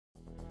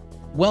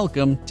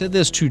Welcome to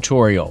this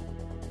tutorial.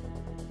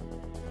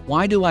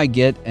 Why do I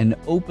get an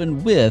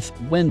Open With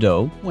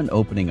window when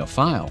opening a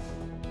file?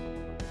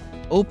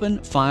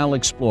 Open File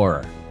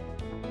Explorer.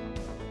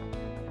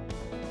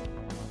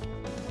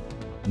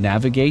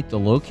 Navigate the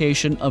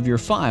location of your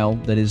file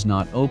that is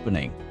not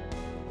opening.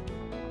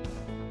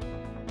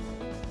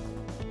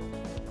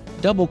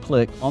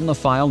 Double-click on the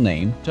file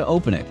name to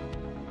open it.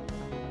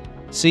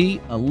 See,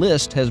 a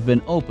list has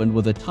been opened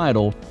with a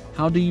title,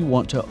 "How do you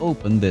want to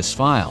open this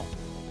file?"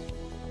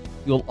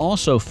 You'll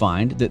also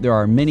find that there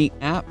are many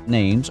app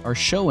names are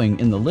showing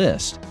in the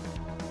list.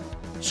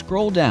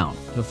 Scroll down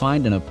to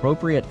find an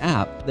appropriate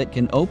app that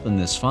can open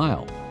this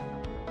file.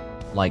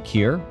 Like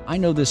here, I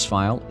know this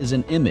file is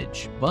an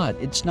image, but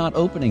it's not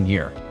opening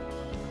here.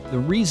 The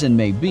reason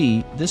may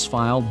be this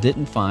file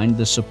didn't find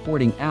the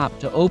supporting app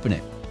to open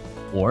it,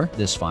 or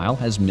this file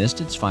has missed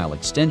its file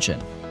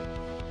extension.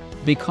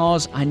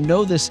 Because I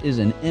know this is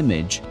an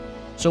image,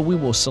 so we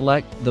will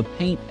select the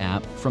Paint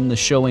app from the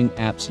Showing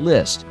Apps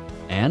list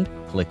and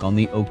click on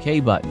the OK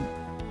button.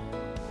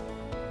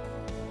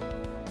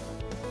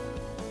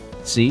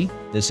 See,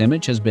 this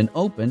image has been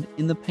opened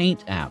in the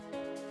Paint app.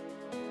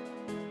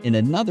 In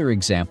another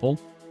example,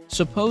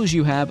 suppose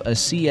you have a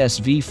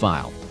CSV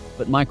file,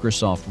 but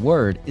Microsoft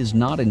Word is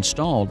not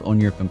installed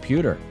on your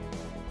computer.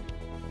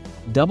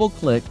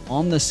 Double-click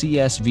on the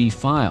CSV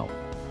file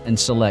and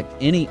select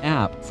any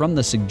app from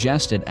the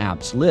Suggested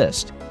Apps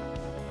list.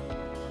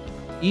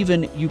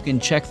 Even you can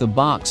check the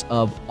box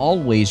of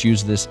Always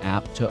use this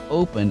app to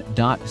open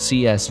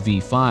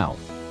 .csv file.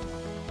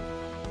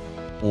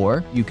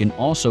 Or you can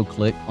also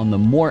click on the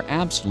More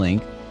Apps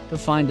link to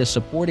find a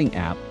supporting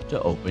app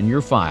to open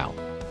your file.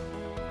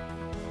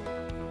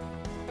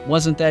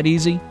 Wasn't that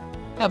easy?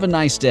 Have a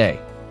nice day.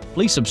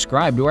 Please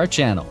subscribe to our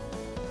channel.